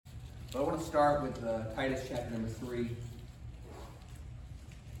But I want to start with Titus chapter number 3. I'd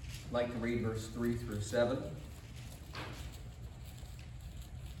like to read verse 3 through 7. It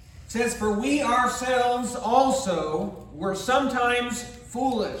says, "For we ourselves also were sometimes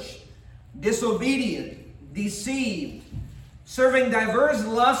foolish, disobedient, deceived, serving divers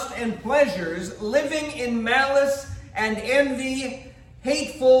lusts and pleasures, living in malice and envy,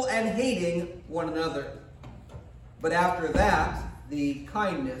 hateful and hating one another. But after that, the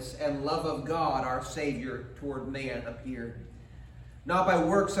kindness and love of God, our Savior, toward man appeared. Not by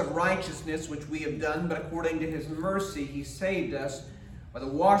works of righteousness which we have done, but according to his mercy he saved us by the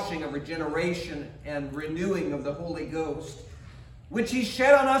washing of regeneration and renewing of the Holy Ghost, which he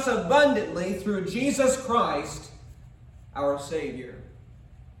shed on us abundantly through Jesus Christ, our Savior."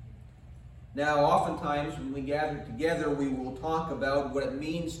 Now, oftentimes when we gather together, we will talk about what it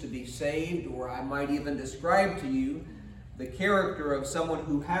means to be saved, or I might even describe to you the character of someone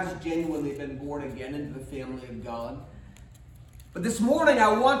who has genuinely been born again into the family of God. But this morning I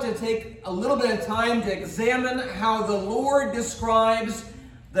want to take a little bit of time to examine how the Lord describes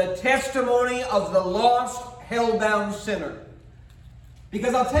the testimony of the lost, hell-bound sinner.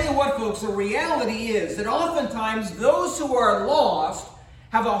 Because I'll tell you what, folks, the reality is that oftentimes those who are lost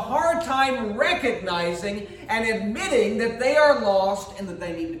have a hard time recognizing and admitting that they are lost and that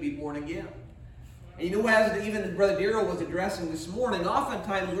they need to be born again. And you know, as even Brother Darrell was addressing this morning,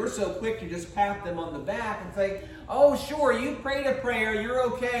 oftentimes we're so quick to just pat them on the back and say, "Oh, sure, you prayed a prayer, you're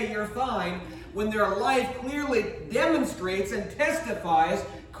okay, you're fine," when their life clearly demonstrates and testifies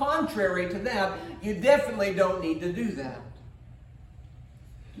contrary to that. You definitely don't need to do that.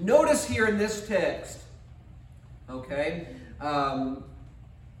 Notice here in this text, okay,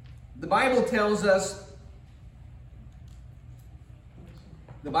 the Bible tells us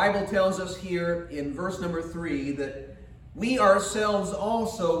here in verse number 3 that we ourselves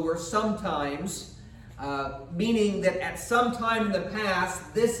also were sometimes, meaning that at some time in the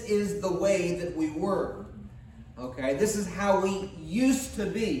past, this is the way that we were. Okay, this is how we used to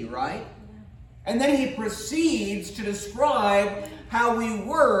be, right? And then he proceeds to describe how we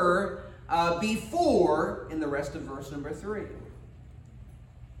were before in the rest of verse number 3.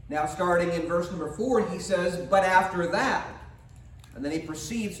 Now, starting in verse number 4, he says, "But after that," and then he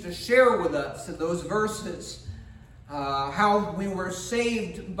proceeds to share with us in those verses how we were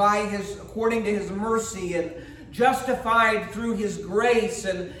saved by according to his mercy, and justified through his grace,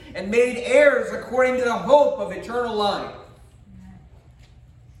 and made heirs according to the hope of eternal life.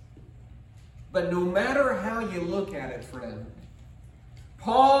 But no matter how you look at it, friend,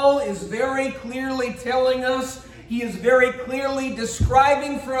 Paul is very clearly telling us, he is very clearly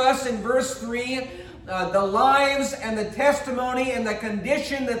describing for us in verse 3 the lives and the testimony and the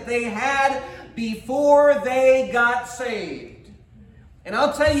condition that they had before they got saved. And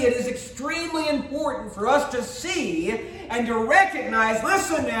I'll tell you, it is extremely important for us to see and to recognize,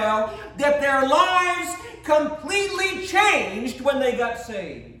 listen now, that their lives completely changed when they got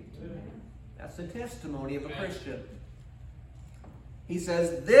saved. That's the testimony of a Christian. He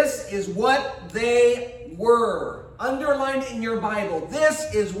says, this is what they were. Underline it in your Bible.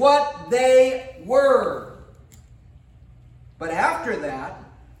 This is what they were. But after that,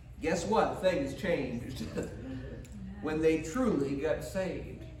 guess what? Things changed when they truly got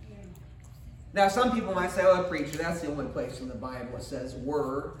saved. Now, some people might say, "Oh, preacher, that's the only place in the Bible it says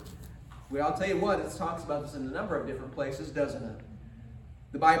were." Well, I'll tell you what, it talks about this in a number of different places, doesn't it?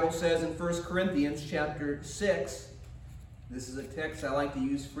 The Bible says in 1 Corinthians chapter 6, this is a text I like to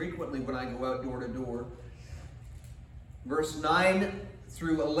use frequently when I go out door to door. Verse 9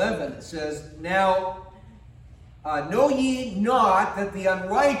 through 11, it says, "Now, know ye not that the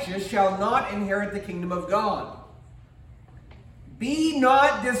unrighteous shall not inherit the kingdom of God? Be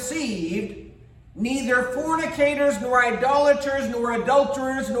not deceived, neither fornicators, nor idolaters, nor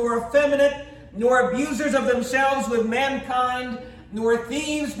adulterers, nor effeminate, nor abusers of themselves with mankind, nor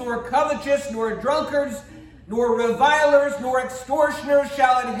thieves, nor covetous, nor drunkards, nor revilers, nor extortioners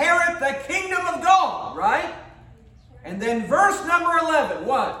shall inherit the kingdom of God." Right? And then verse number 11,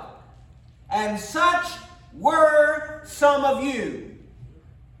 what? "And such were some of you,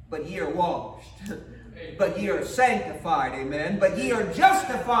 but ye are washed, but ye are sanctified," amen, "but ye are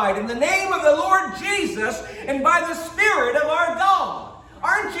justified in the name of the Lord Jesus and by the Spirit of our God."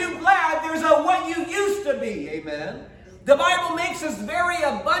 Aren't you glad there's a what you used to be, amen? The Bible makes us very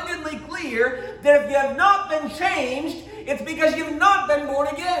abundantly clear that if you have not been changed, it's because you've not been born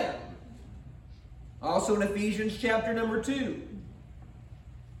again. Also in Ephesians chapter number 2.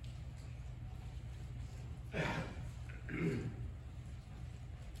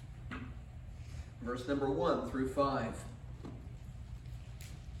 Verse number 1 through 5.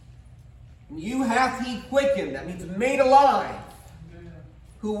 You hath he quickened. That means made alive.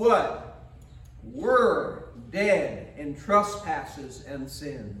 Who what? Were dead in trespasses and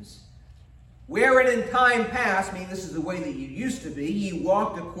sins. Wherein in time past, meaning this is the way that you used to be, ye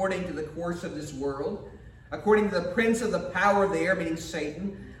walked according to the course of this world, according to the prince of the power of the air, meaning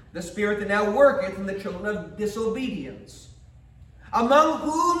Satan, the spirit that now worketh in the children of disobedience. Among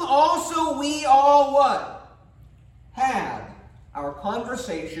whom also we all what? Had our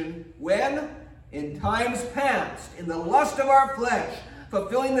conversation when? In times past, in the lust of our flesh,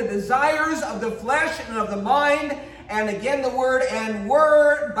 fulfilling the desires of the flesh and of the mind, and again the word, and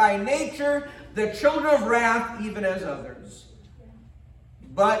were by nature the children of wrath, even as others.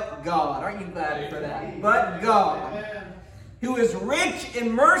 But God, aren't you glad for that? But God, who is rich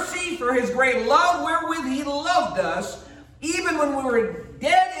in mercy for his great love wherewith he loved us, even when we were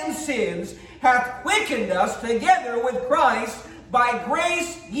dead in sins, hath quickened us together with Christ. By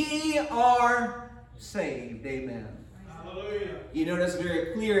grace ye are saved. Amen. Hallelujah. You notice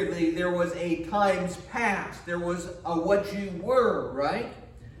very clearly there was a times past. There was a what you were, right?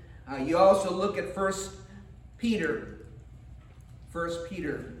 You also look at 1 Peter. 1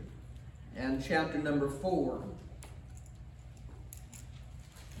 Peter and chapter number 4.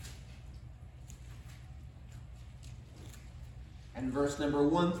 And verse number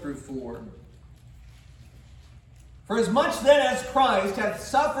 1 through 4. For as much then as Christ hath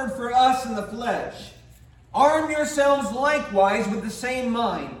suffered for us in the flesh, arm yourselves likewise with the same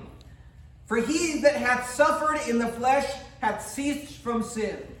mind. For he that hath suffered in the flesh hath ceased from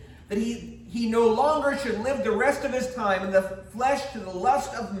sin, that he no longer should live the rest of his time in the flesh to the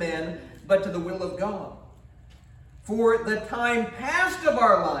lust of men, but to the will of God. For the time past of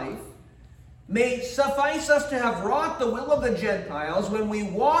our life may suffice us to have wrought the will of the Gentiles when we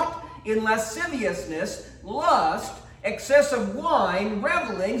walked in lasciviousness, lust, excess of wine,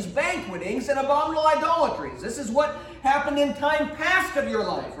 revelings, banquetings, and abominable idolatries. This is what happened in time past of your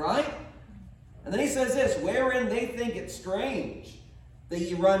life, right? And then he says this, wherein they think it strange that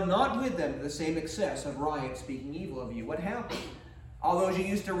ye run not with them to the same excess of riot, speaking evil of you. What happened? All those you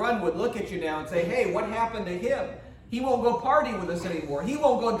used to run would look at you now and say, hey, what happened to him? He won't go party with us anymore. He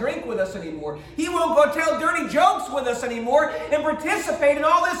won't go drink with us anymore. He won't go tell dirty jokes with us anymore and participate in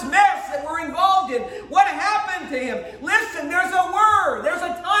all this mess that we're involved in. What happened to him? Listen, there's a word. There's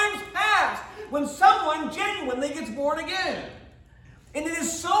a times past when someone genuinely gets born again. And it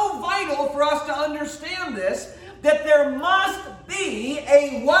is so vital for us to understand this, that there must be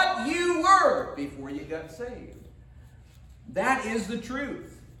a what you were before you got saved. That is the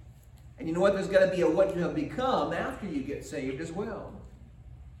truth. And you know what? There's got to be a what you have become after you get saved as well.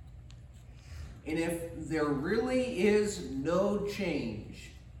 And if there really is no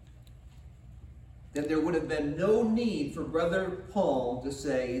change, then there would have been no need for Brother Paul to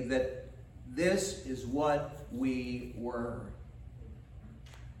say that this is what we were.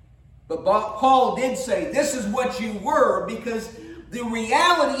 But Paul did say this is what you were, because the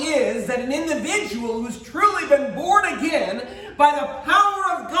reality is that an individual who's truly been born again by the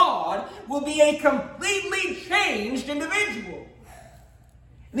power of God will be a completely changed individual.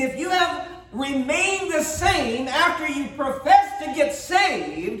 And if you have remained the same after you profess to get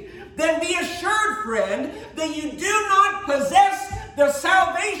saved, then be assured, friend, that you do not possess the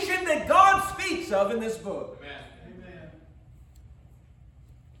salvation that God speaks of in this book. Amen.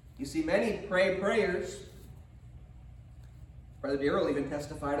 You see, many pray prayers. Brother Darrell even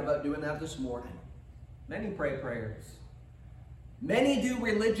testified about doing that this morning. Many pray prayers. Many do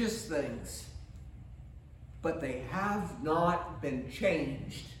religious things, but they have not been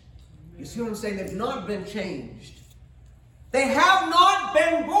changed. You see what I'm saying? They've not been changed. They have not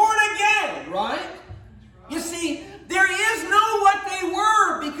been born again, right? You see, there is no what they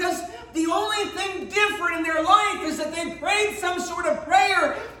were, because the only thing different in their life is that they prayed some sort of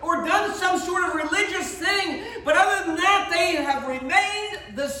prayer or done some sort of religious thing. But other than that, they have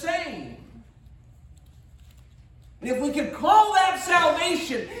remained the same. And if we could call that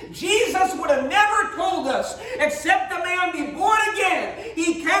salvation, Jesus would have never told us, except a man be born again,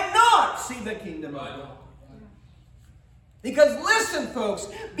 he cannot see the kingdom of God. Because listen, folks,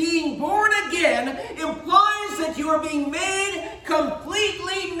 being born again implies that you are being made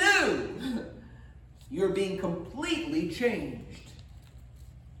completely new. You're being completely changed.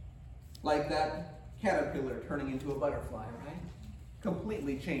 Like that caterpillar turning into a butterfly, right?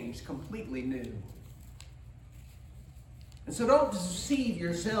 Completely changed, completely new. And so don't deceive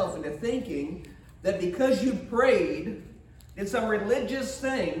yourself into thinking that because you prayed, did some religious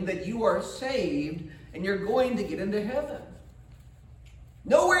thing, that you are saved and you're going to get into heaven.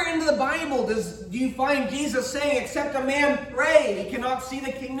 Nowhere in the Bible do you find Jesus saying, except a man pray, he cannot see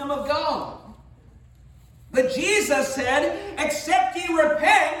the kingdom of God. But Jesus said, except ye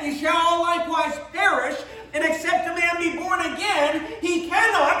repent, ye shall all likewise perish, and except a man be born again, he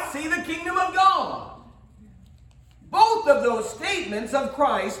cannot see the kingdom of God. Both of those statements of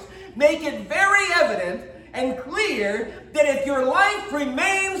Christ make it very evident and clear that if your life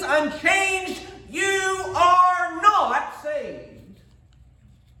remains unchanged, you are not saved.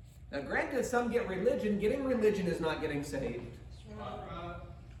 Now, granted, some get religion. Getting religion is not getting saved.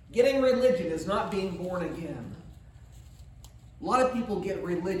 Getting religion is not being born again. A lot of people get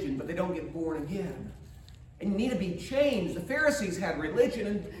religion, but they don't get born again. And you need to be changed. The Pharisees had religion,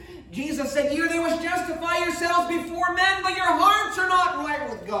 and Jesus said, "You must justify yourselves before men, but your hearts are not right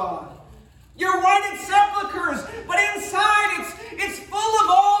with God. You're whited sepulchres, but inside it's full of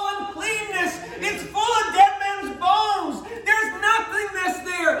all uncleanness. It's full of dead men's bones. There's nothingness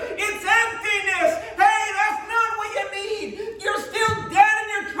there. It's emptiness. Hey, that's not what you need. You're still dead in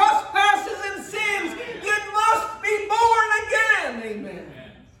your trespasses and sins. You must be born again." Amen.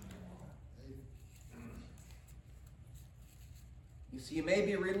 You see, you may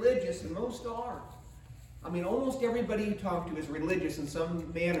be religious, and most are. I mean, almost everybody you talk to is religious in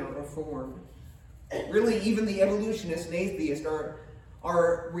some manner or form. Really, even the evolutionists and atheists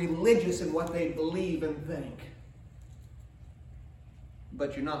are religious in what they believe and think.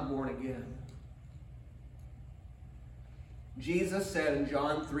 But you're not born again. Jesus said in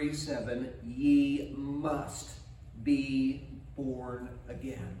John 3:7, "Ye must be born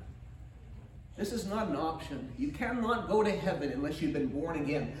again." This is not an option. You cannot go to heaven unless you've been born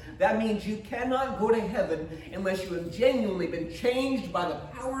again. That means you cannot go to heaven unless you have genuinely been changed by the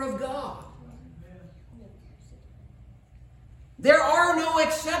power of God. There are no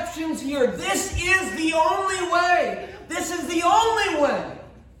exceptions here. This is the only way. This is the only way.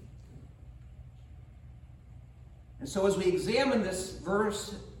 And so as we examine this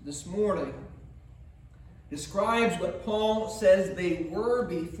verse this morning, describes what Paul says they were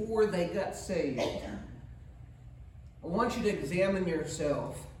before they got saved. I want you to examine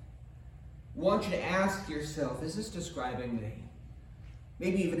yourself. I want you to ask yourself, is this describing me?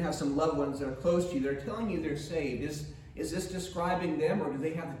 Maybe even have some loved ones that are close to you. They're telling you they're saved. Is this describing them, or do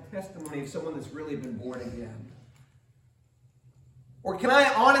they have the testimony of someone that's really been born again? Or can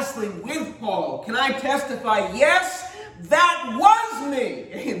I honestly, with Paul, can I testify, yes, that was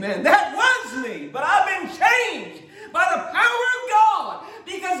me. Amen. That was me. But I've been changed by the power of God,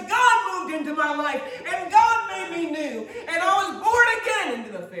 because God moved into my life and God made me new. And I was born again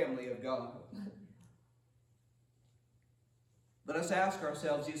into the family of God. Let us ask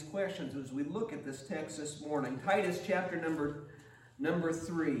ourselves these questions as we look at this text this morning. Titus chapter number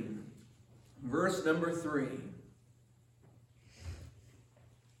 3. Verse number 3.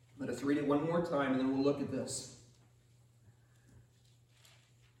 Let us read it one more time and then we'll look at this.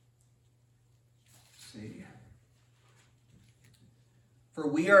 See. For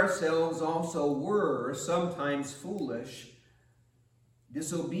we ourselves also were sometimes foolish,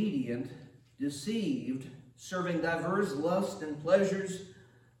 disobedient, deceived, serving divers lusts and pleasures,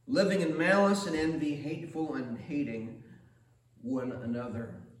 living in malice and envy, hateful and hating one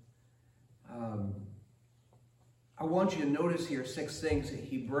another. I want you to notice here 6 things that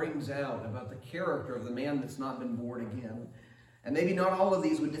he brings out about the character of the man that's not been born again. And maybe not all of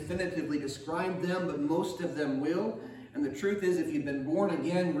these would definitively describe them, but most of them will. And the truth is, if you've been born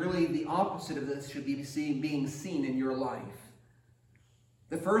again, really the opposite of this should be being seen in your life.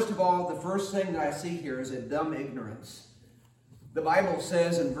 The first thing that I see here is a dumb ignorance. The Bible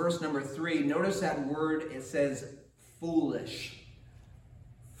says in verse number 3, notice that word, it says foolish.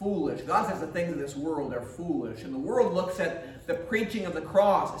 Foolish. God says the things of this world are foolish. And the world looks at the preaching of the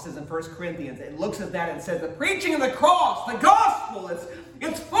cross. It says in 1 Corinthians, it looks at that and says the preaching of the cross, the gospel,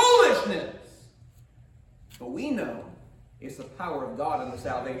 it's foolishness. But we know it's the power of God in the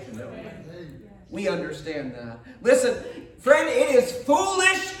salvation, don't we? We understand that. Listen, friend, it is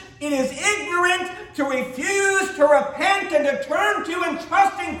foolish, it is ignorant to refuse to repent and to turn to and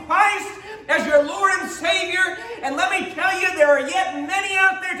trust in Christ as your Lord and Savior. And let me tell you, there are yet many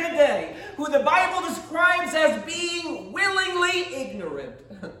out there today who the Bible describes as being willingly ignorant.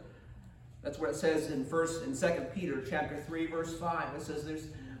 That's what it says in 2 Peter chapter 3, verse 5. It says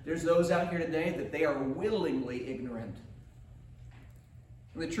there's those out here today that they are willingly ignorant.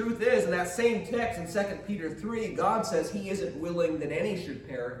 And the truth is, in that same text in 2 Peter 3, God says he isn't willing that any should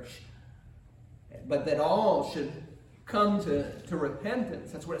perish, but that all should come to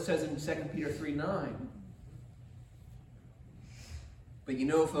repentance. That's what it says in 2 Peter 3:9. But you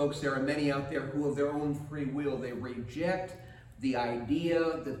know, folks, there are many out there who of their own free will, they reject the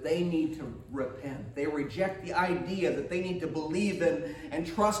idea that they need to repent. They reject the idea that they need to believe in and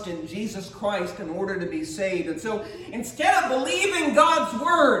trust in Jesus Christ in order to be saved. And so instead of believing God's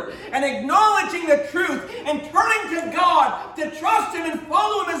word and acknowledging the truth and turning to God to trust Him and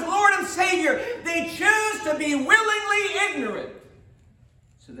follow Him as Lord and Savior, they choose to be willingly ignorant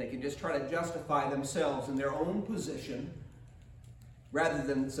so they can just try to justify themselves in their own position rather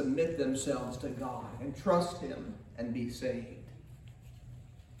than submit themselves to God and trust Him and be saved.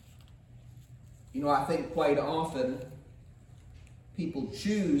 You know, I think quite often people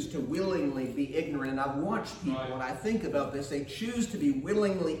choose to willingly be ignorant. And I've watched people, and I think about this, they choose to be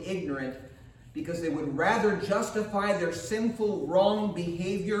willingly ignorant because they would rather justify their sinful, wrong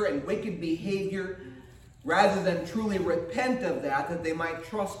behavior and wicked behavior rather than truly repent of that they might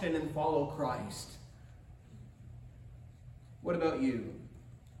trust in and follow Christ. What about you?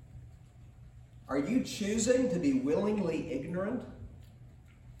 Are you choosing to be willingly ignorant?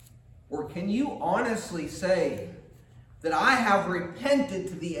 Or can you honestly say that I have repented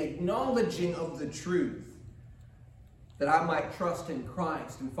to the acknowledging of the truth, that I might trust in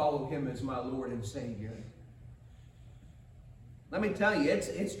Christ and follow Him as my Lord and Savior? Let me tell you,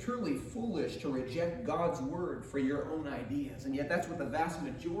 it's truly foolish to reject God's word for your own ideas. And yet that's what the vast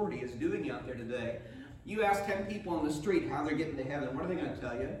majority is doing out there today. You ask 10 people on the street how they're getting to heaven, what are they going to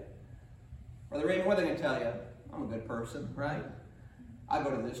tell you? Brother Raymond, what are they going to tell you? I'm a good person, right? I go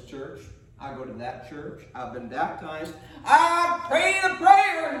to this church. I go to that church. I've been baptized. I prayed a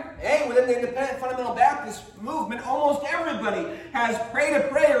prayer. Hey, within the Independent Fundamental Baptist movement, almost everybody has prayed a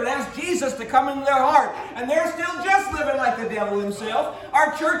prayer and asked Jesus to come into their heart. And they're still just living like the devil himself.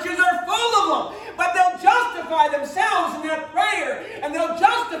 Our churches are full of them. But they'll justify themselves in that prayer. And they'll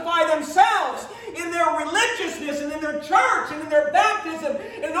justify themselves in their religiousness and in their church and in their baptism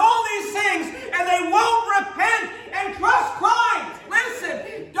and all these things. And they won't repent and trust Christ.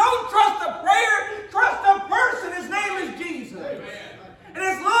 Listen, don't trust a prayer, trust a person. His name is Jesus. Amen. And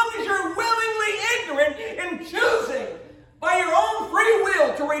as long as you're willingly ignorant and choosing by your own free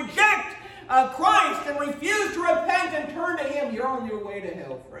will to reject Christ and refuse to repent and turn to Him, you're on your way to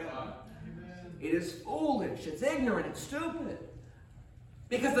hell, friend. Amen. It is foolish, it's ignorant, it's stupid.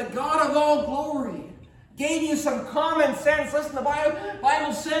 Because the God of all glory gave you some common sense. Listen, the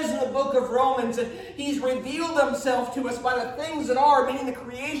Bible says in the book of Romans that He's revealed Himself to us by the things that are, meaning the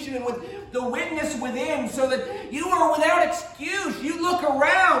creation and with the witness within, so that you are without excuse. You look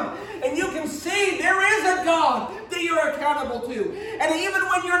around and you can see there is a God that you're accountable to. And even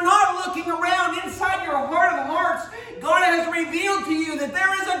when you're not looking around inside your heart of hearts, God has revealed to you that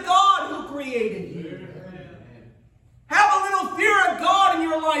there is a God who created you. Have a little fear of God in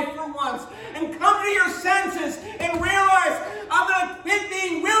your life for once and come to your senses and realize I'm going to quit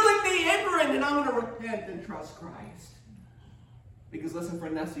being willingly ignorant and I'm going to repent and trust Christ. Because listen,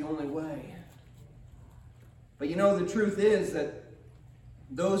 friend, that's the only way. But you know, the truth is that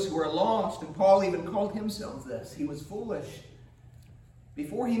those who are lost, and Paul even called himself this, he was foolish.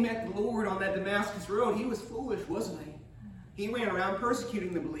 Before he met the Lord on that Damascus road, he was foolish, wasn't he? He ran around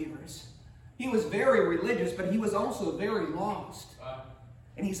persecuting the believers. He was very religious, but he was also very lost.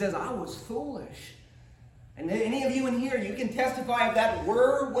 And he says, I was foolish. And any of you in here, you can testify if that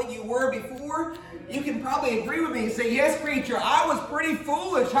were what you were before. You can probably agree with me and say, yes, preacher, I was pretty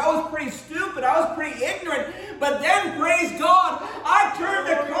foolish. I was pretty stupid. I was pretty ignorant. But then, praise God, I turned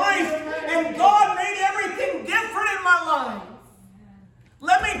to Christ and God made everything different in my life.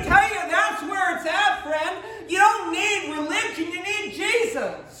 Let me tell you, that's where it's at, friend. You don't need religion, you need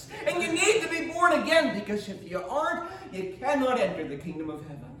Jesus. And you need to be born again, because if you aren't, you cannot enter the kingdom of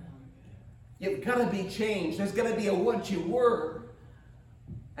heaven. You've got to be changed. There's got to be a what you were.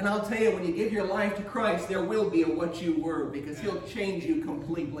 And I'll tell you, when you give your life to Christ, there will be a what you were, because He'll change you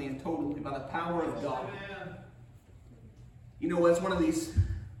completely and totally by the power of God. You know, it's one of these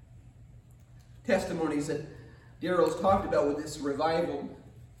testimonies that Daryl's talked about with this revival.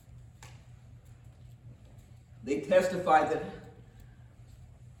 They testified that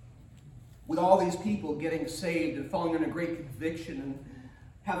with all these people getting saved and falling under great conviction and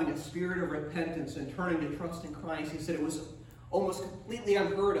having a spirit of repentance and turning to trust in Christ, he said it was almost completely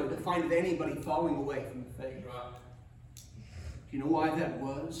unheard of to find anybody falling away from the faith. Do you know why that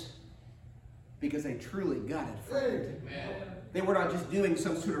was? Because they truly got it, friend. They were not just doing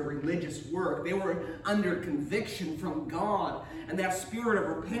some sort of religious work. They were under conviction from God. And that spirit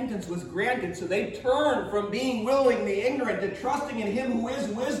of repentance was granted. So they turned from being willingly ignorant to trusting in Him who is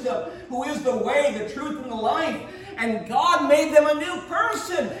wisdom, who is the way, the truth, and the life. And God made them a new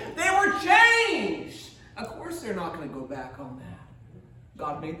person. They were changed. Of course they're not going to go back on that.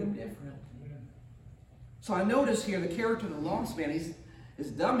 God made them different. So I notice here the character of the lost man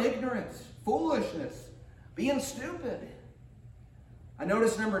is dumb ignorance, foolishness, being stupid. I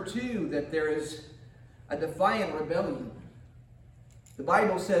notice number 2 that there is a defiant rebellion. The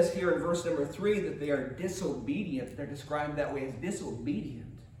Bible says here in verse number 3 that they are disobedient. They're described that way as disobedient.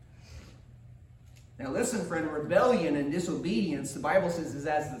 Now listen, friend, rebellion and disobedience, the Bible says, is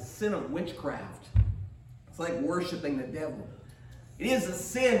as the sin of witchcraft. It's like worshiping the devil. It is a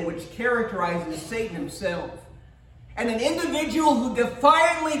sin which characterizes Satan himself. And an individual who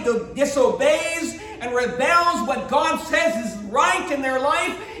defiantly disobeys and rebels what God says is right in their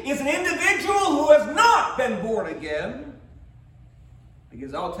life is an individual who has not been born again.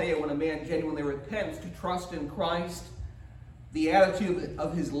 Because I'll tell you, when a man genuinely repents to trust in Christ, the attitude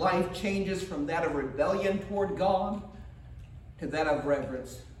of his life changes from that of rebellion toward God to that of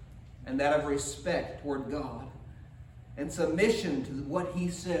reverence and that of respect toward God. And submission to what he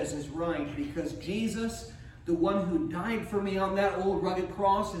says is right, because Jesus, the one who died for me on that old rugged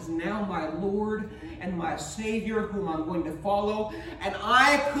cross, is now my Lord and my Savior, whom I'm going to follow. And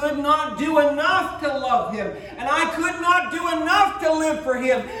I could not do enough to love him. And I could not do enough to live for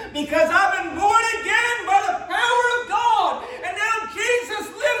him, because I've been born again by the power of God. And now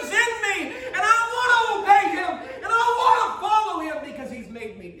Jesus lives in me. And I want to obey him. And I want to follow him because he's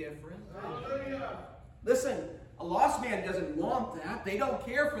made me different. Hallelujah. Listen. A lost man doesn't want that. They don't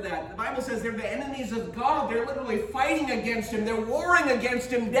care for that. The Bible says they're the enemies of God. They're literally fighting against him. They're warring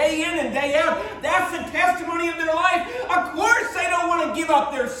against him day in and day out. That's the testimony of their life. Of course they don't want to give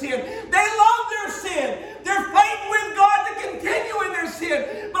up their sin. They love their sin. They're fighting with God to continue in their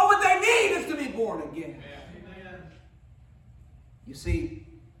sin. But what they need is to be born again. Amen. You see,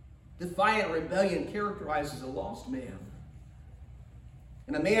 defiant rebellion characterizes a lost man.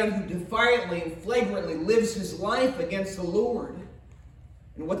 And a man who defiantly and flagrantly lives his life against the Lord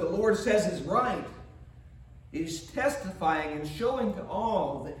and what the Lord says is right is testifying and showing to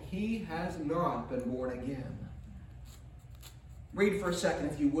all that he has not been born again. Read for a second,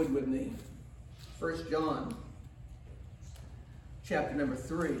 if you would, with me. 1 John, chapter number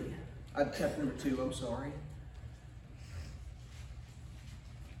 2, I'm sorry.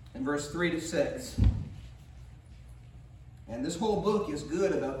 And verse 3 to 6. And this whole book is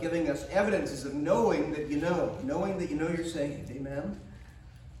good about giving us evidences of knowing that you know you're saved. Amen?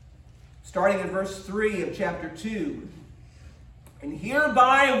 Starting in verse 3 of chapter 2. And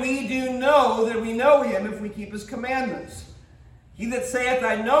hereby we do know that we know him if we keep his commandments. He that saith,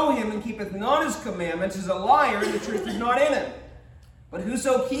 I know him, and keepeth not his commandments, is a liar, and the truth is not in him. But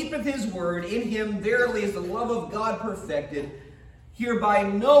whoso keepeth his word, in him verily is the love of God perfected. Hereby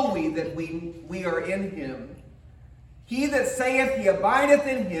know we that we are in him. He that saith he abideth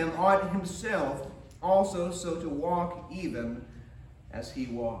in him ought himself also so to walk even as he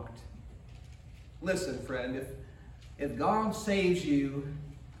walked. Listen, friend, if God saves you,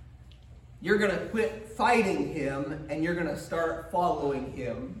 you're going to quit fighting him and you're going to start following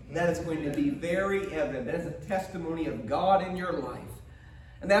him. That is going to be very evident. That is a testimony of God in your life.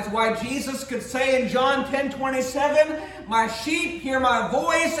 And that's why Jesus could say in John 10:27, my sheep hear my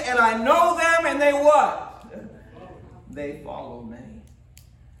voice and I know them, and they what? They follow me.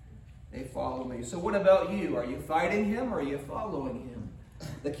 They follow me. So what about you? Are you fighting him or are you following him?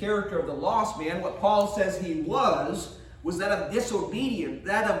 The character of the lost man, what Paul says he was that of disobedience,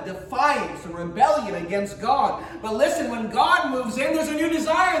 that of defiance and rebellion against God. But listen, when God moves in, there's a new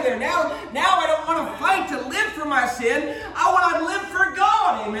desire there. Now I don't want to fight to live for my sin. I want to live for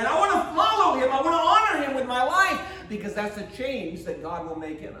God. Amen. I want to follow him. I want to honor him with my life, because that's a change that God will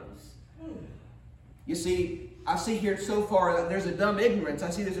make in us. You see, I see here so far that there's a dumb ignorance.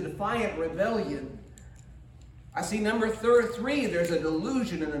 I see there's a defiant rebellion. I see number 3, there's a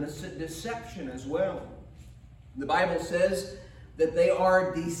delusion and a deception as well. The Bible says that they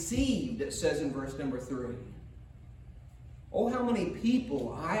are deceived, it says in verse number 3. Oh, how many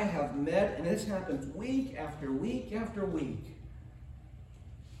people I have met, and this happens week after week after week.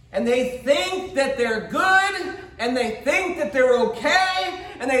 And they think that they're good, and they think that they're okay,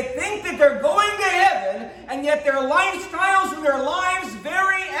 and they think that they're going to heaven, and yet their lifestyles and their lives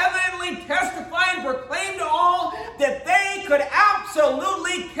very evidently testify and proclaim to all that they could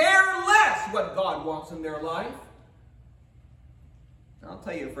absolutely care less what God wants in their life. I'll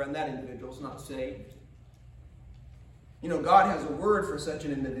tell you, friend, that individual's not saved. You know, God has a word for such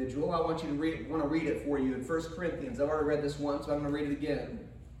an individual. I want to read it for you in 1 Corinthians. I've already read this once, so I'm going to read it again.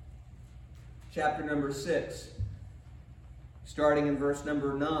 Chapter number 6, starting in verse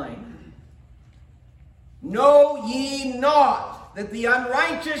number 9. Know ye not that the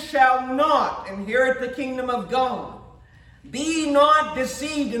unrighteous shall not inherit the kingdom of God? Be not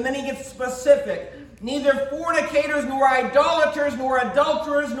deceived. And then he gets specific. neither fornicators, nor idolaters, nor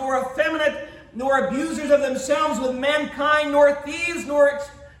adulterers, nor effeminate, nor abusers of themselves with mankind, nor thieves, nor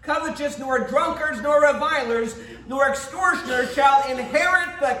covetous, nor drunkards, nor revilers, nor extortioners shall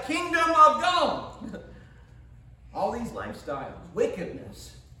inherit the kingdom of God. All these lifestyles,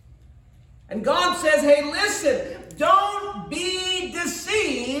 wickedness. And God says, hey, listen, don't be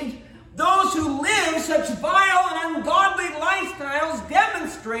deceived. Those who live such vile and ungodly lifestyles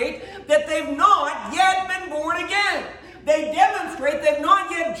demonstrate that they've not yet been born again. They demonstrate they've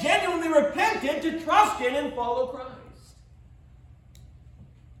not yet genuinely repented to trust in and follow Christ.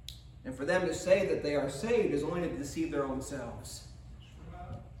 And for them to say that they are saved is only to deceive their own selves.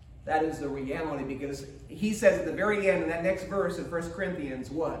 That is the reality, because he says at the very end in that next verse in 1 Corinthians,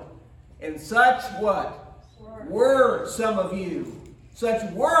 what? And such what? Were some of you.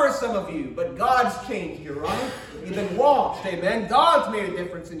 Such were some of you, but God's changed you, right? You've been washed, amen? God's made a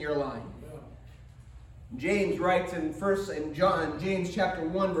difference in your life. James writes in James chapter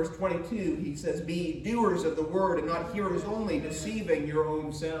 1, verse 22, he says, be doers of the word and not hearers only, deceiving your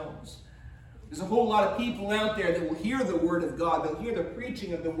own selves. There's a whole lot of people out there that will hear the word of God. They'll hear the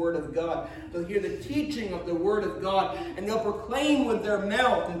preaching of the word of God. They'll hear the teaching of the word of God. And they'll proclaim with their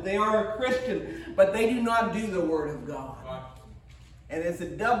mouth that they are a Christian, but they do not do the word of God. And it's a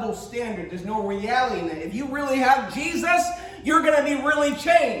double standard. There's no reality in it. If you really have Jesus, you're going to be really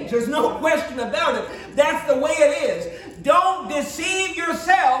changed. There's no question about it. That's the way it is. Don't deceive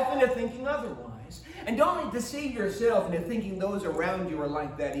yourself into thinking otherwise. And don't deceive yourself into thinking those around you are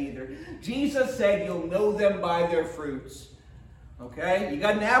like that either. Jesus said you'll know them by their fruits. Okay? You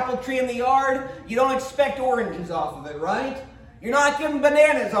got an apple tree in the yard, you don't expect oranges off of it, right? You're not getting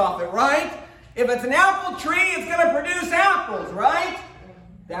bananas off it, right? If it's an apple tree, it's going to produce apples, right?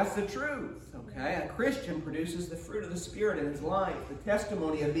 That's the truth, okay? A Christian produces the fruit of the Spirit in his life, the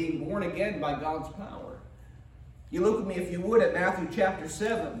testimony of being born again by God's power. You look with me, if you would, at Matthew chapter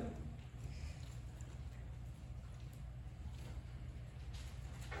 7.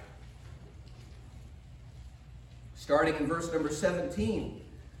 Starting in verse number 17.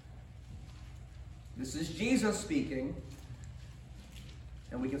 This is Jesus speaking.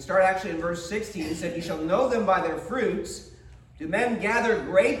 And we can start actually in verse 16. He said, you shall know them by their fruits. Do men gather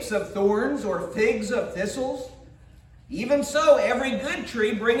grapes of thorns or figs of thistles? Even so, every good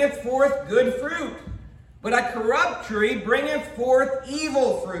tree bringeth forth good fruit. But a corrupt tree bringeth forth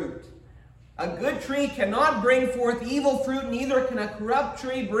evil fruit. A good tree cannot bring forth evil fruit, neither can a corrupt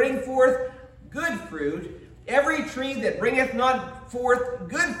tree bring forth good fruit. Every tree that bringeth not forth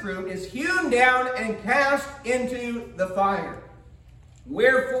good fruit is hewn down and cast into the fire.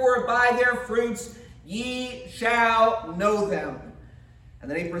 Wherefore by their fruits ye shall know them. And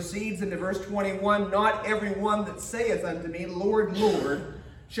then he proceeds into verse 21, not every one that saith unto me, Lord, Lord,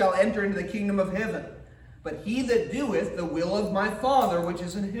 shall enter into the kingdom of heaven, but he that doeth the will of my Father which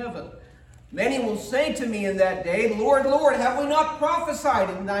is in heaven. Many will say to me in that day, Lord, Lord, have we not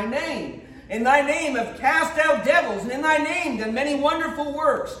prophesied in thy name? In thy name have cast out devils, and in thy name done many wonderful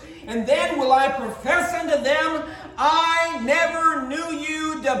works. And then will I profess unto them, I never knew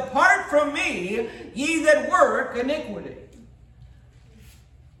you. Depart from me, ye that work iniquity.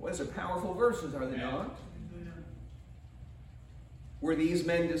 Well, those are powerful verses, are they not? Were these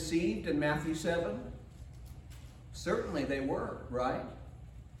men deceived in Matthew 7? Certainly they were, right?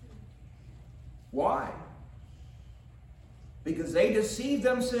 Why? Because they deceived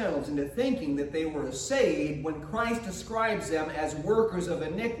themselves into thinking that they were saved when Christ describes them as workers of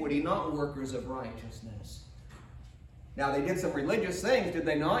iniquity, not workers of righteousness. Now, they did some religious things, did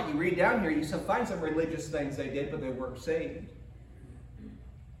they not? You read down here, you find some religious things they did, but they weren't saved.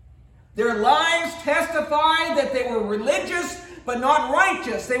 Their lives testify that they were religious, but not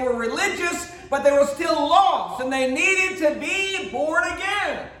righteous. They were religious, but they were still lost, and they needed to be born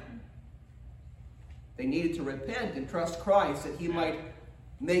again. They needed to repent and trust Christ that he might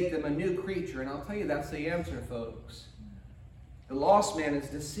make them a new creature. And I'll tell you, that's the answer, folks. The lost man is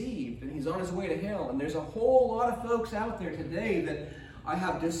deceived, and he's on his way to hell. And there's a whole lot of folks out there today that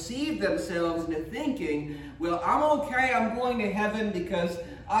have deceived themselves into thinking, well, I'm okay, I'm going to heaven because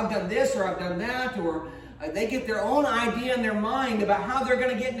I've done this or I've done that, or they get their own idea in their mind about how they're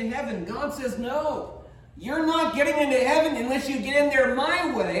going to get into heaven. God says, no. You're not getting into heaven unless you get in there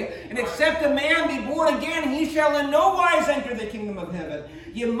my way, and except a man be born again, he shall in no wise enter the kingdom of heaven.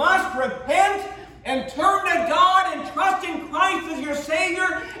 You must repent and turn to God and trust in Christ as your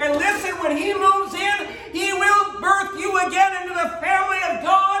Savior. And listen, when he moves in, he will birth you again into the family of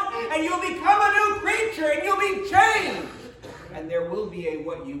God, and you'll become a new creature, and you'll be changed. And there will be a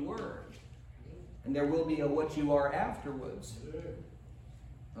what you were, and there will be a what you are afterwards.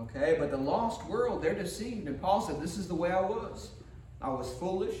 Okay, but the lost world, they're deceived. And Paul said, this is the way I was. I was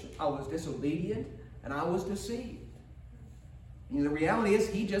foolish, I was disobedient, and I was deceived. And the reality is,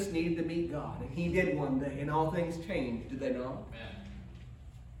 he just needed to meet God. And he did one day, and all things changed, did they not? Amen.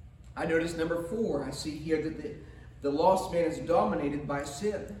 I notice number 4, I see here that the lost man is dominated by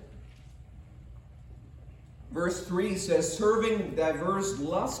sin. Verse 3 says, serving diverse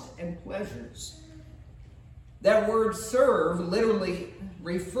lusts and pleasures. That word serve literally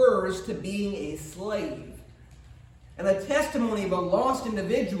refers to being a slave. And the testimony of a lost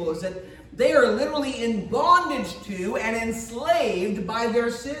individual is that they are literally in bondage to and enslaved by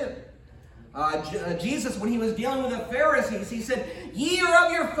their sin. Jesus, when he was dealing with the Pharisees, he said, ye are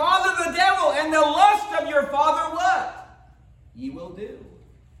of your father the devil, and the lust of your father what? Ye will do.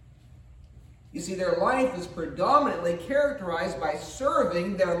 You see, their life is predominantly characterized by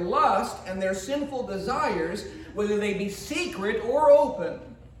serving their lust and their sinful desires, whether they be secret or open.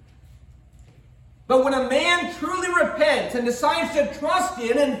 But when a man truly repents and decides to trust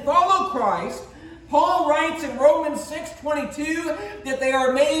in and follow Christ, Paul writes in Romans 6:22 that they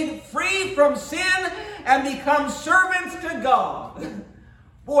are made free from sin and become servants to God.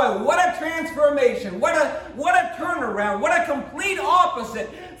 Boy, what a transformation. What a turnaround. What a complete opposite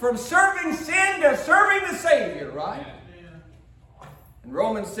from serving sin to serving the Savior, right? And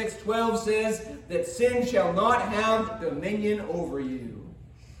Romans 6:12 says that sin shall not have dominion over you.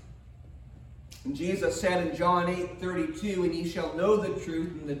 And Jesus said in John 8:32, and ye shall know the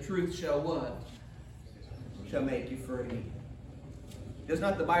truth, and the truth shall what? Shall make you free. Does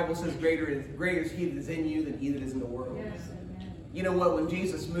not the Bible says greater is he that is in you than he that is in the world? Yes. You know what? When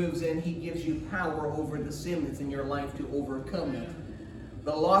Jesus moves in, he gives you power over the sin that's in your life to overcome it.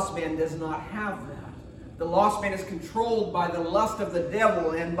 The lost man does not have that. The lost man is controlled by the lust of the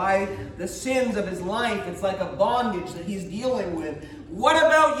devil and by the sins of his life. It's like a bondage that he's dealing with. What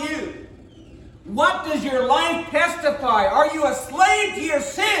about you? What does your life testify? Are you a slave to your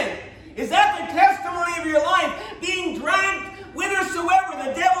sin? Is that the testimony of your life? Being dragged whithersoever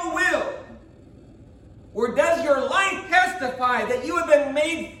the devil will? Or does your life testify that you have been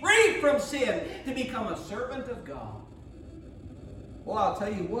made free from sin to become a servant of God? Well, I'll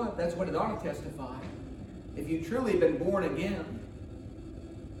tell you what, that's what it ought to testify. If you've truly been born again,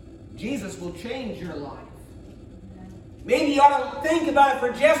 Jesus will change your life. Maybe you ought to think about it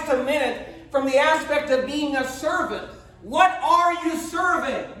for just a minute from the aspect of being a servant. What are you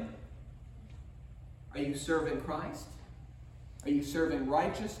serving? Are you serving Christ? Are you serving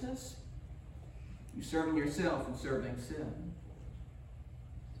righteousness? Are you serving yourself and serving sin?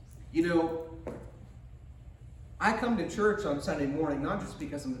 You know, I come to church on Sunday morning not just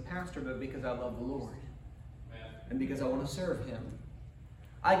because I'm the pastor, but because I love the Lord. And because I want to serve Him.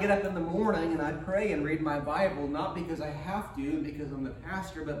 I get up in the morning and I pray and read my Bible, not because I have to, because I'm the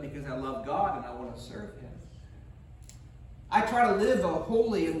pastor, but because I love God and I want to serve Him. I try to live a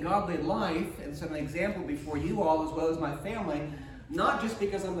holy and godly life and set an example before you all as well as my family, not just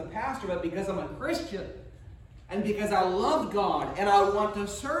because I'm the pastor, but because I'm a Christian and because I love God and I want to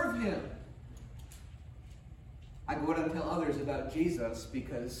serve Him. I go out and tell others about Jesus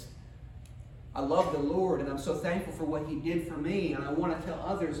because I love the Lord and I'm so thankful for what He did for me, and I want to tell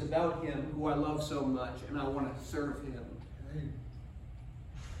others about Him who I love so much, and I want to serve Him.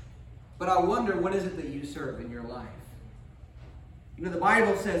 But I wonder, what is it that you serve in your life? You know, the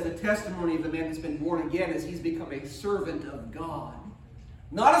Bible says the testimony of the man that's been born again is he's become a servant of God.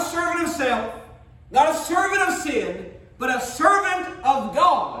 Not a servant of self, not a servant of sin, but a servant of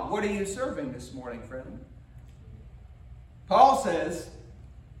God. What are you serving this morning, friend? Paul says,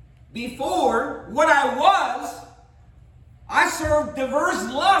 before, what I was, I served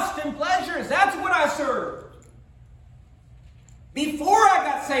diverse lusts and pleasures. That's what I served. Before I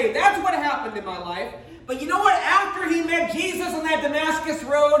got saved, that's what happened in my life. But you know what? After he met Jesus on that Damascus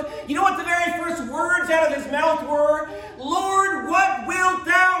road, you know what the very first words out of his mouth were? Lord, what wilt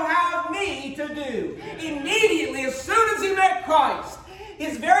thou have me to do? Immediately, as soon as he met Christ,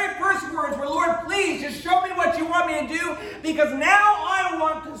 his very first words were, Lord, please just show me what you want me to do, because now I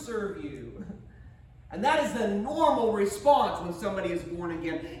want to serve you. And that is the normal response when somebody is born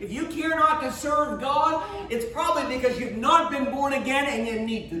again. If you care not to serve God, it's probably because you've not been born again and you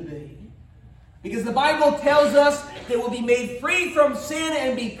need to be. Because the Bible tells us that we'll be made free from sin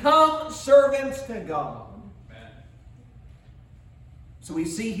and become servants to God. Amen. So we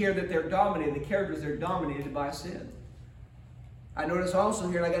see here that they're dominated, the characters are dominated by sin. I notice also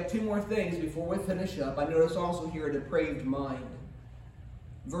here, and I got two more things before we finish up. I notice also here a depraved mind.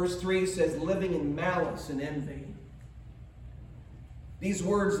 Verse 3 says, living in malice and envy. These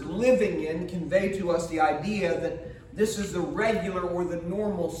words living in convey to us the idea that this is the regular or the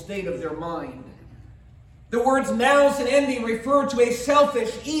normal state of their mind. The words malice and envy refer to a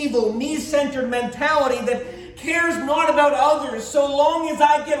selfish, evil, me-centered mentality that cares not about others so long as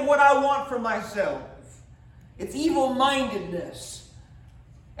I get what I want for myself. It's evil-mindedness.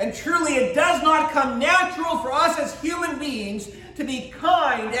 And truly, it does not come natural for us as human beings to be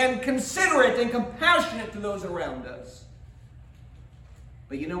kind and considerate and compassionate to those around us.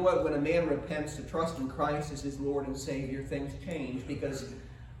 But you know what? When a man repents to trust in Christ as his Lord and Savior, things change, because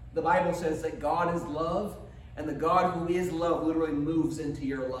the Bible says that God is love, and the God who is love literally moves into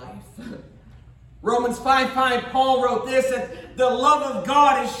your life. Romans 5:5, Paul wrote this, that the love of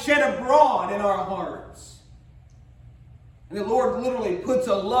God is shed abroad in our hearts. And the Lord literally puts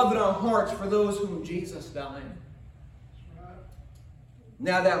a love in our hearts for those whom Jesus died.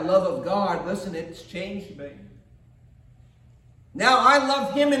 Now that love of God, listen, it's changed me. Now I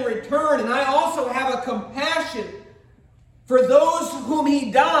love Him in return, and I also have a compassion for those whom He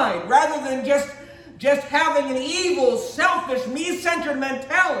died, rather than just having an evil, selfish, me-centered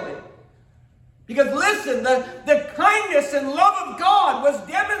mentality. Because listen, the kindness and love of God was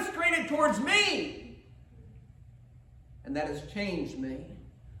demonstrated towards me. And that has changed me,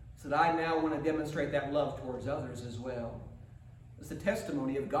 so that I now want to demonstrate that love towards others as well. It's the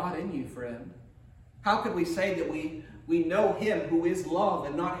testimony of God in you, friend. How could we say that we know Him who is love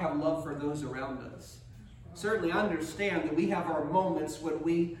and not have love for those around us? Certainly understand that we have our moments when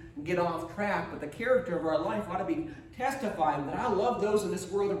we get off track, but the character of our life ought to be testifying that I love those in this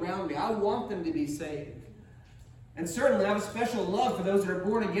world around me. I want them to be saved. And certainly I have a special love for those that are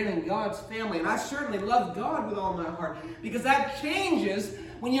born again in God's family. And I certainly love God with all my heart, because that changes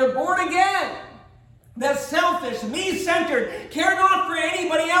when you're born again. That selfish, me-centered, care not for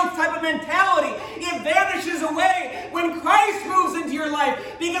anybody else type of mentality, it vanishes away when Christ moves into your life,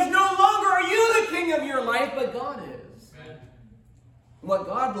 because no longer are you the king of your life, but God is. Amen. What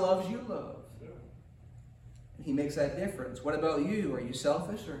God loves, you love. And He makes that difference. What about you? Are you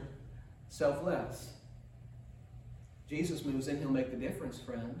selfish or selfless? Jesus moves in, He'll make the difference,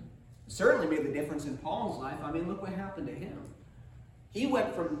 friend. Certainly made the difference in Paul's life. I mean, look what happened to him. He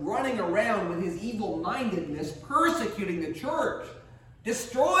went from running around with his evil-mindedness, persecuting the church,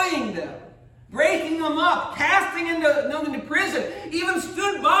 destroying them, breaking them up, casting them into prison, even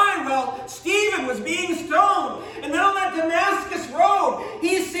stood by while Stephen was being stoned. And then on that Damascus road,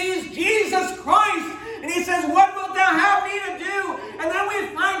 he sees Jesus Christ, and he says, "What wilt thou have me to do?" And then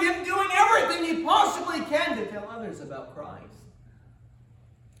we find him doing everything he possibly can to tell others about Christ.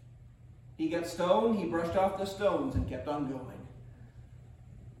 He got stoned, he brushed off the stones and kept on going.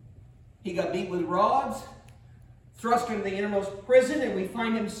 He got beat with rods, thrust into the innermost prison, and we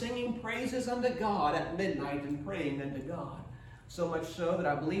find him singing praises unto God at midnight and praying unto God. So much so that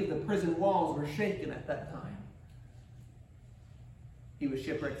I believe the prison walls were shaken at that time. He was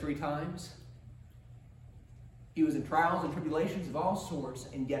shipwrecked 3 times. He was in trials and tribulations of all sorts,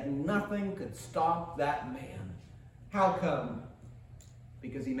 and yet nothing could stop that man. How come?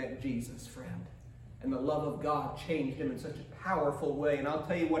 Because he met Jesus, friend. And the love of God changed him in such a powerful way. And I'll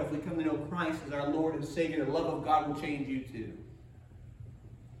tell you what, if we come to know Christ as our Lord and Savior, the love of God will change you too.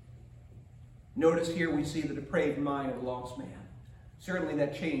 Notice here we see the depraved mind of a lost man. Certainly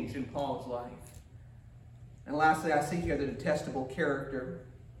that changed in Paul's life. And lastly, I see here the detestable character.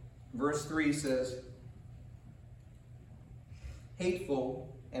 Verse 3 says,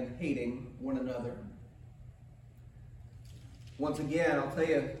 hateful and hating one another. Once again, I'll tell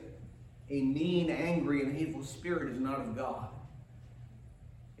you, a mean, angry, and hateful spirit is not of God.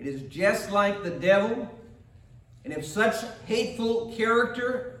 It is just like the devil. And if such hateful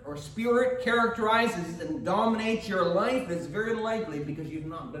character or spirit characterizes and dominates your life, it's very likely because you've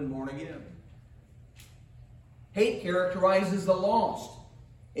not been born again. Hate characterizes the lost.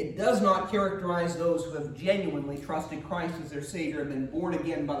 It does not characterize those who have genuinely trusted Christ as their Savior and been born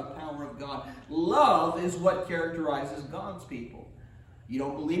again by the power of God. Love is what characterizes God's people. You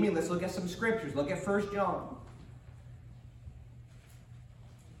don't believe me? Let's look at some scriptures. Look at 1 John.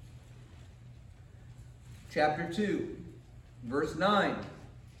 Chapter 2, verse 9.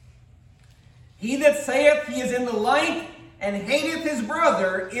 He that saith he is in the light and hateth his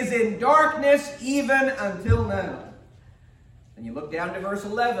brother is in darkness even until now. And you look down to verse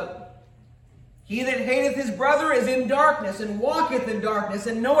 11. He that hateth his brother is in darkness, and walketh in darkness,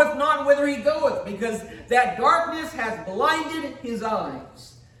 and knoweth not whither he goeth, because that darkness hath blinded his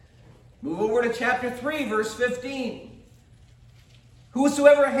eyes. Move over to chapter 3, verse 15.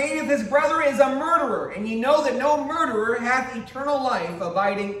 Whosoever hateth his brother is a murderer, and ye know that no murderer hath eternal life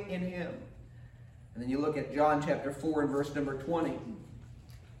abiding in him. And then you look at John chapter 4 and verse number 20.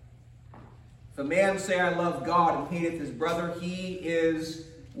 If a man say, I love God, and hateth his brother, he is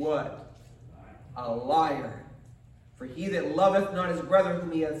what? A liar. For he that loveth not his brother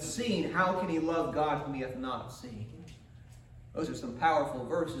whom he hath seen, how can he love God whom he hath not seen? Those are some powerful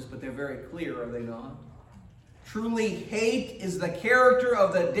verses, but they're very clear, are they not? Truly, hate is the character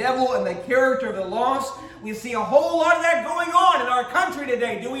of the devil and the character of the lost. We see a whole lot of that going on in our country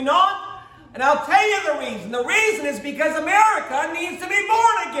today, do we not? And I'll tell you the reason. The reason is because America needs to be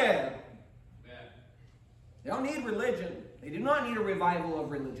born again. They don't need religion. They do not need a revival of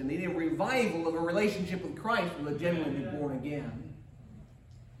religion. They need a revival of a relationship with Christ who will genuinely be born again.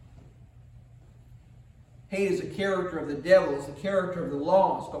 Hate is a character of the devil. It's a character of the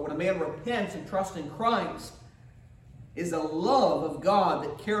lost. But when a man repents and trusts in Christ, is a love of God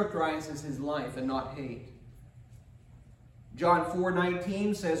that characterizes his life and not hate. John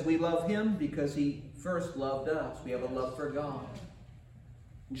 4:19 says we love him because he first loved us. We have a love for God.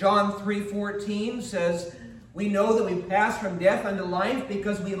 John 3:14 says we know that we pass from death unto life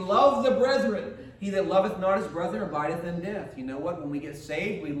because we love the brethren. He that loveth not his brother abideth in death. You know what? When we get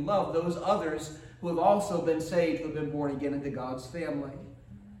saved, we love those others who have also been saved, who have been born again into God's family.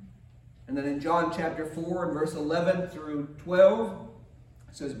 And then in John chapter 4 and verse 11 through 12,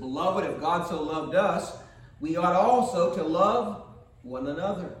 it says, Beloved, if God so loved us, we ought also to love one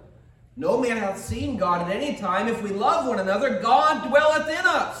another. No man hath seen God at any time. If we love one another, God dwelleth in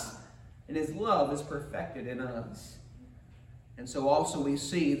us, and his love is perfected in us. And so also we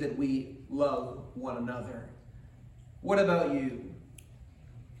see that we love one another. What about you?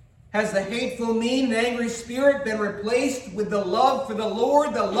 Has the hateful, mean, and angry spirit been replaced with the love for the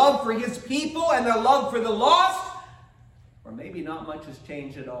Lord, the love for his people, and the love for the lost? Or maybe not much has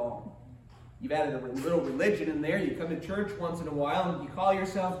changed at all. You've added a little religion in there. You come to church once in a while and you call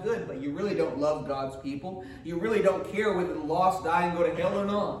yourself good, but you really don't love God's people. You really don't care whether the lost die and go to hell or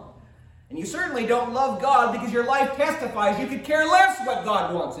not. And you certainly don't love God because your life testifies you could care less what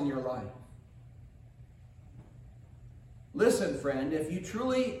God wants in your life. Listen, friend, if you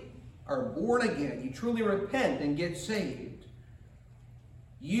truly are born again, you truly repent and get saved,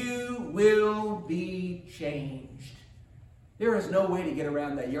 you will be changed. There is no way to get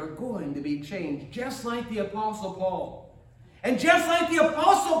around that. You're going to be changed, just like the Apostle Paul. And just like the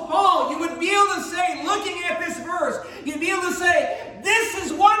Apostle Paul, you would be able to say, looking at this verse, you'd be able to say, this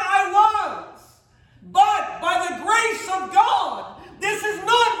is what I was. But by the grace of God, this is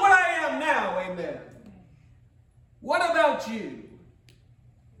not what I am now. Amen. What about you?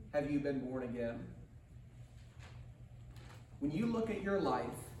 Have you been born again? When you look at your life,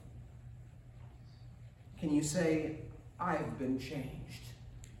 can you say, I've been changed?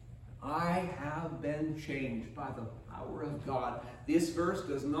 I have been changed by the power of God. This verse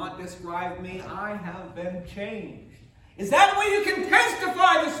does not describe me. I have been changed. Is that the way you can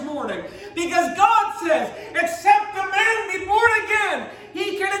testify this morning? Because God says, except a man be born again,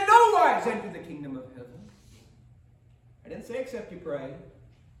 he can in no wise enter the kingdom of heaven. I didn't say except you pray.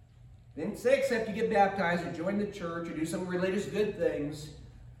 I didn't say except you get baptized or join the church or do some religious good things.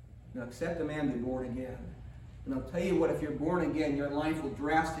 No, except a man be born again. And I'll tell you what, if you're born again, your life will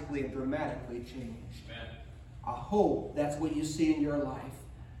drastically and dramatically change. Amen. I hope that's what you see in your life.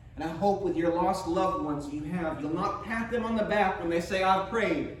 And I hope with your lost loved ones you have, you'll not pat them on the back when they say, I've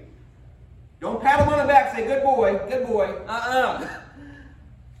prayed. Don't pat them on the back, say, good boy, good boy.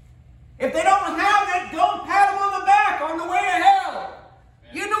 If they don't have it, don't pat them on the back on the way to hell.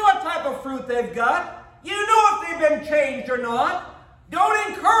 You know what type of fruit they've got. You know if they've been changed or not. Don't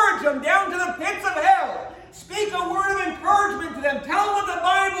encourage them down to the pits of hell. Speak a word of encouragement to them. Tell them what the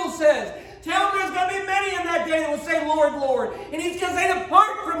Bible says. Tell them there's going to be many in that day that will say, Lord, Lord. And he's going to say,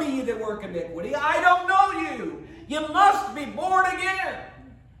 depart from me, ye that work iniquity. I don't know you. You must be born again.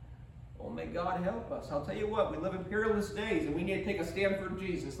 Oh, may God help us. I'll tell you what, we live in perilous days, and we need to take a stand for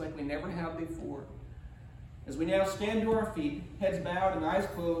Jesus like we never have before. As we now stand to our feet, heads bowed and eyes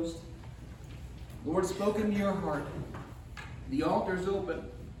closed, Lord, spoken to your heart. The altar's open.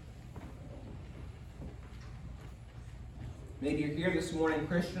 Maybe you're here this morning,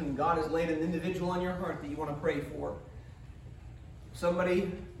 Christian, and God has laid an individual on your heart that you want to pray for.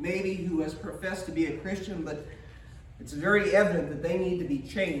 Somebody maybe who has professed to be a Christian, but it's very evident that they need to be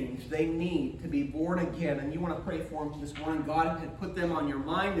changed. They need to be born again, and you want to pray for them this morning. God had put them on your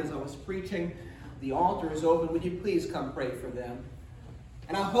mind as I was preaching. The altar is open. Would you please come pray for them?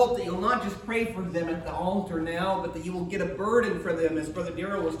 And I hope that you'll not just pray for them at the altar now, but that you will get a burden for them, as Brother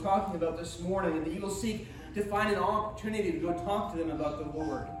Darrell was talking about this morning, and that you will seek to find an opportunity to go talk to them about the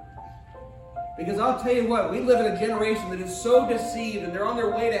Lord. Because I'll tell you what, we live in a generation that is so deceived, and they're on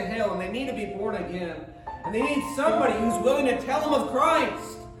their way to hell, and they need to be born again. And they need somebody who's willing to tell them of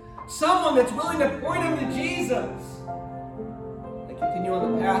Christ. Someone that's willing to point them to Jesus. They continue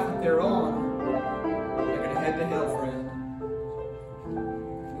on the path that they're on. They're going to head to hell, friend.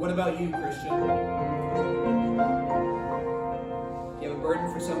 What about you, Christian? You have a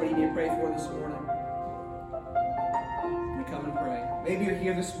burden for somebody you need to pray for this morning? Come and pray. Maybe you're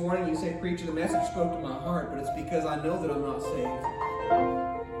here this morning, you say, preacher, the message spoke to my heart, but it's because I know that I'm not saved.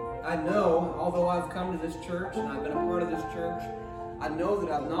 I know, although I've come to this church and I've been a part of this church, I know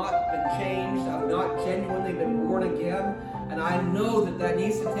that I've not been changed, I've not genuinely been born again, and I know that that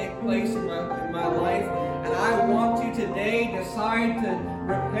needs to take place in my life, and I want to today decide to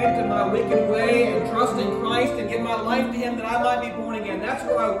repent of my wicked way and trust in Christ and give my life to Him that I might be born again. That's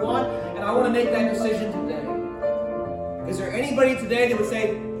what I want, and I want to make that decision today. Is there anybody today that would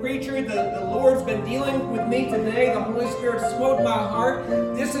say, preacher, the Lord's been dealing with me today, the Holy Spirit smote my heart,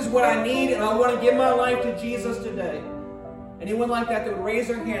 this is what I need, and I want to give my life to Jesus today? Anyone like that would raise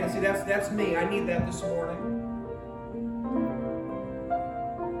their hand and say, that's me, I need that this morning?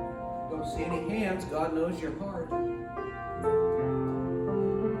 Don't see any hands. God knows your heart.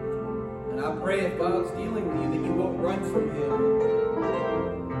 And I pray if God's dealing with you that you won't run from Him.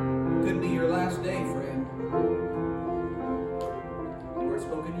 It could be your last day, friend. The Lord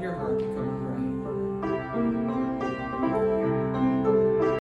spoke into your heart to come